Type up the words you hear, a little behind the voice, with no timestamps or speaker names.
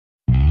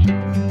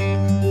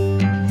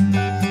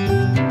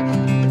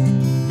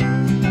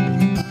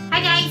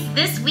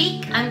This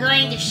week I'm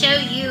going to show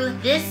you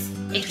this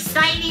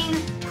exciting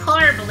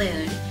car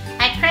balloon.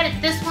 I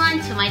credit this one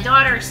to my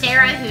daughter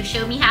Sarah, who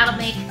showed me how to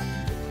make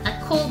a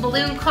cool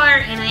balloon car,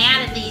 and I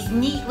added these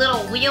neat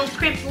little wheel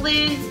print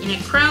balloons in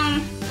a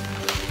chrome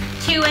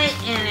to it,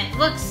 and it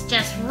looks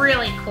just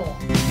really cool.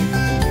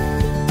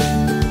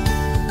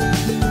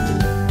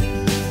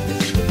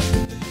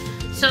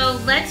 So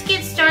let's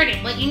get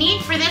started. What you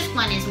need for this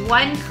one is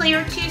one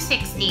clear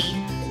 260,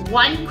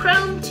 one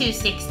chrome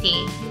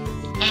 260,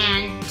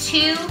 and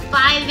two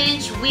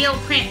 5-inch wheel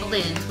print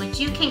balloons, which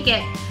you can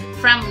get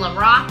from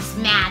Laroque's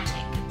Magic.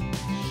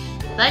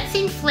 Let's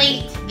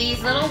inflate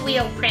these little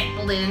wheel print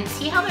balloons.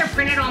 See how they're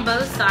printed on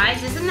both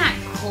sides? Isn't that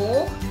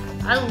cool?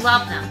 I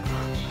love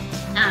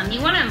them.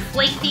 You want to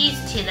inflate these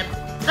to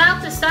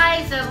about the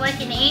size of like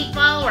an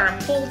 8-ball or a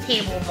pool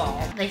table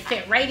ball. They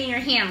fit right in your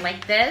hand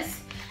like this,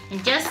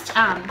 and just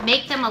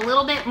make them a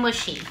little bit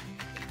mushy,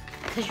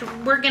 because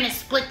we're going to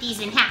split these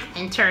in half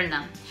and turn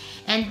them.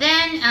 And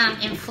then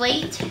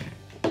inflate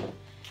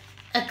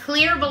a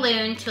clear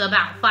balloon to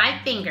about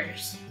 5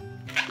 fingers.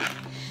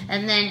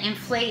 And then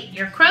inflate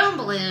your chrome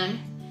balloon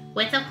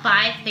with a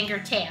 5-finger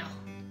tail.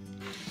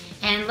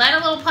 And let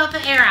a little puff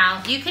of air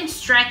out. You can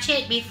stretch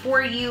it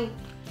before you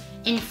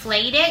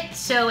inflate it,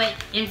 so it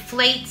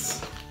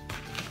inflates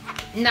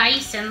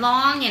nice and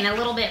long and a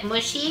little bit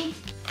mushy.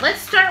 Let's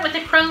start with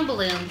the chrome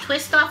balloon.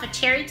 Twist off a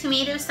cherry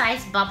tomato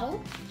sized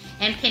bubble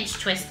and pinch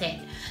twist it.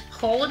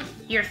 Hold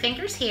your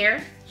fingers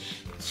here.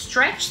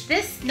 Stretch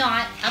this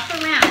knot up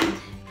around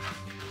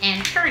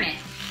and turn it,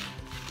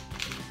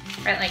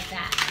 right like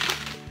that.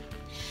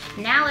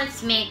 Now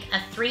let's make a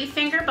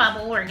 3-finger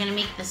bubble. We're gonna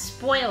make the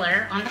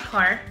spoiler on the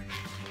car.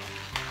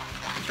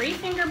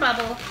 3-finger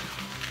bubble,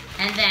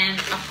 and then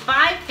a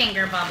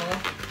 5-finger bubble,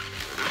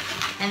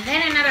 and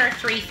then another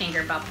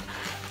 3-finger bubble.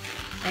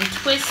 And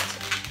twist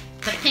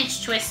the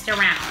pinch twist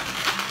around.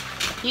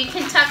 You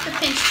can tuck the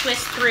pinch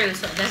twist through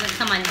so it doesn't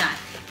come undone.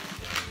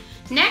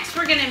 Next,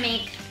 we're gonna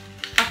make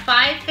a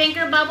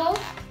 5-finger bubble,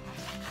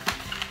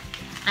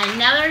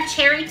 another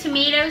cherry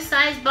tomato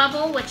sized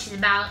bubble, which is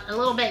about a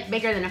little bit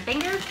bigger than a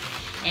finger,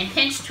 and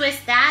pinch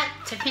twist that.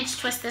 To pinch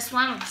twist this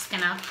one, we're just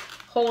gonna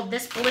hold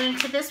this balloon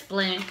to this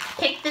balloon,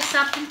 pick this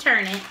up and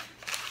turn it,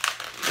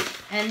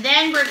 and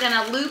then we're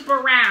gonna loop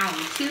around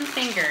 2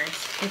 fingers.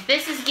 If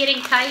this is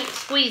getting tight,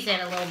 squeeze it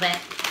a little bit.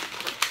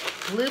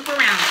 Loop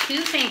around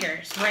 2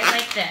 fingers, right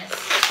like this.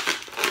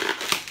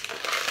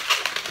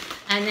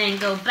 And then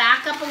go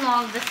back up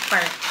along this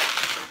part,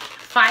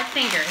 5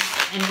 fingers,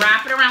 and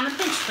wrap it around the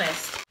pinch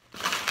twist.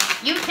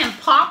 You can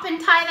pop and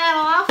tie that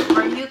off,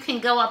 or you can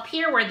go up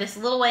here where this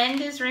little end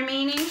is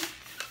remaining,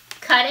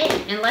 cut it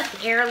and let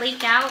the air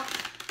leak out,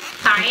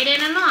 tie it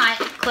in a knot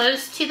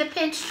close to the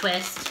pinch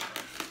twist,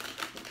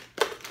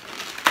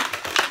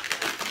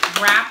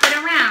 wrap it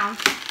around,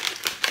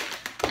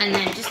 and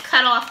then just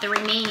cut off the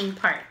remaining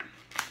part.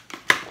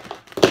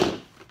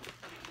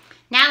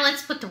 Now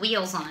let's put the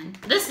wheels on.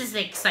 This is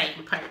the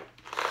exciting part.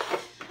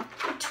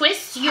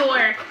 Twist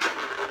your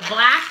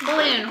black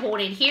balloon, hold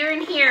it here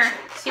and here.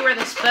 See where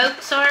the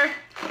spokes are?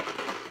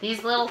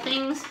 These little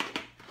things?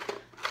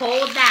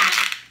 Hold that.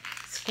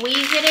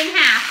 Squeeze it in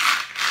half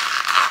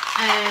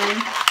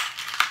and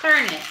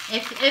turn it.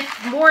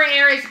 If more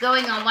air is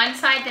going on one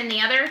side than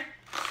the other,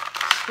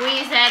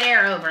 squeeze that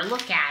air over.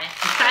 Look at it.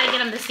 And try to get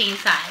them the same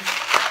size.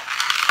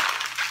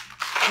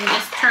 And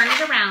just turn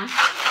it around.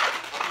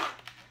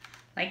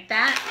 Like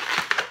that.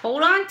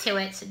 Hold on to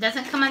it so it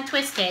doesn't come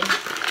untwisted.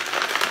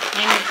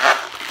 And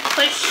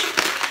push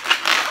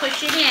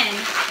it in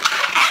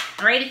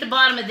right at the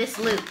bottom of this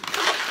loop.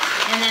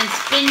 And then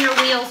spin your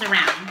wheels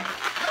around.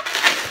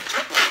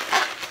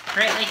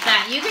 Right like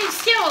that. You can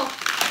still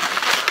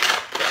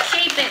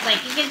shape it,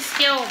 like you can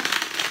still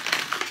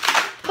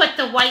put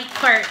the white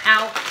part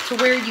out to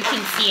where you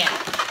can see it.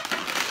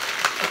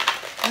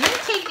 I'm going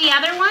to take the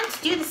other ones,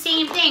 do the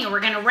same thing, and we're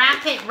going to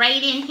wrap it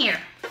right in here.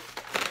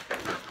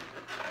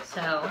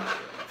 So,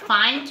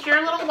 find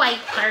your little white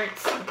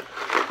parts,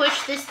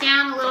 push this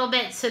down a little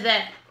bit so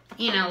that,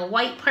 you know, a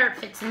white part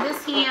fits in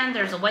this hand,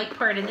 there's a white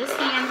part in this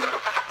hand,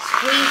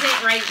 squeeze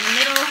it right in the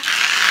middle,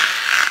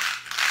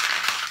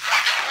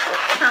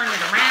 turn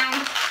it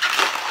around,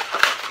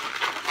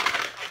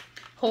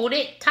 hold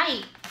it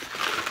tight,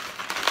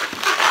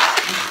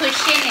 and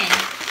push it in,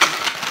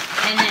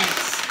 and then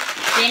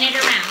spin it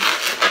around.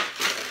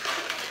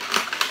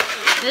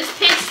 This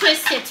pinch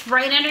twist sits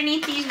right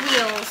underneath these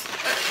wheels,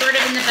 sort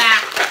of in the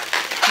back.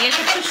 You have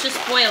to push the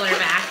spoiler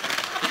back.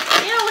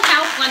 It'll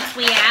help once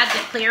we add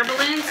the clear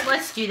balloons.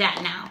 Let's do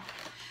that now.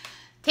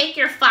 Take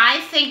your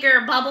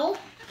 5-finger bubble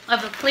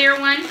of a clear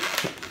one,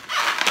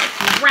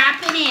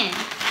 wrap it in.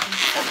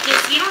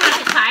 You don't have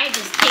to tie it,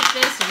 just take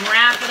this and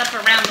wrap it up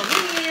around the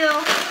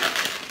wheel.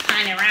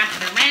 Kind of wrap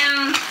it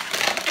around.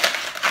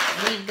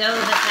 Leave go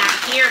the back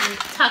here and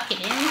tuck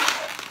it in.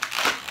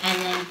 And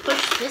then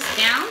push this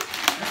down.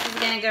 This is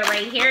going to go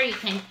right here. You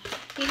can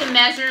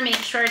measure, make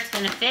sure it's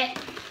going to fit.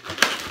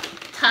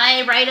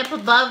 tie right up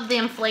above the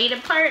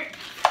inflated part.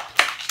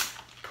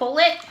 Pull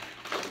it,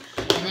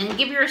 and then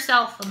give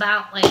yourself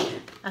about like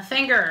a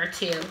finger or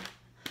two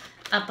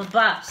up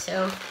above.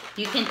 So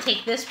you can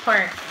take this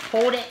part,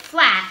 hold it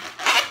flat,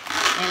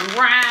 and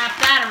wrap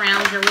that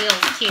around your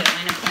wheels too,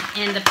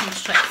 and the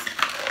pinch twist.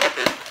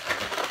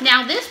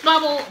 Now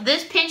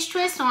this pinch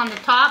twist on the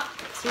top,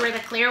 see where the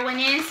clear one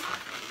is?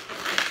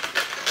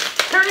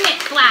 Turn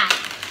it flat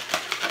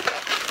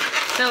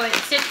so it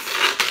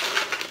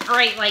sits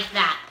right like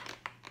that.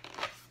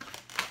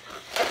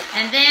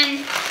 And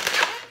then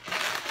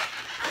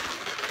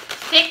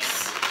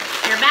fix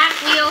your back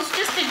wheels,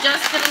 just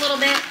adjust it a little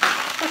bit,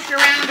 push it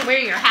around to where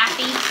you're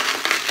happy.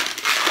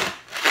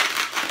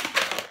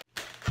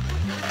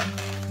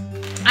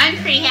 I'm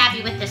pretty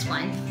happy with this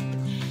one.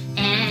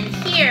 And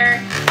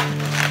here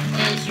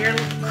is your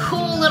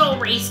cool little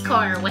race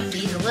car with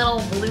these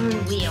little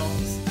balloon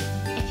wheels.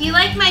 If you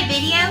like my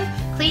video,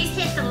 please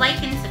hit the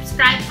like and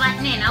subscribe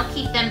button, and I'll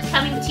keep them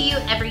coming to you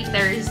every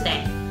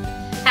Thursday.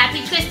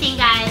 Happy twisting,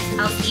 guys.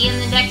 I'll see you in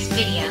the next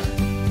video.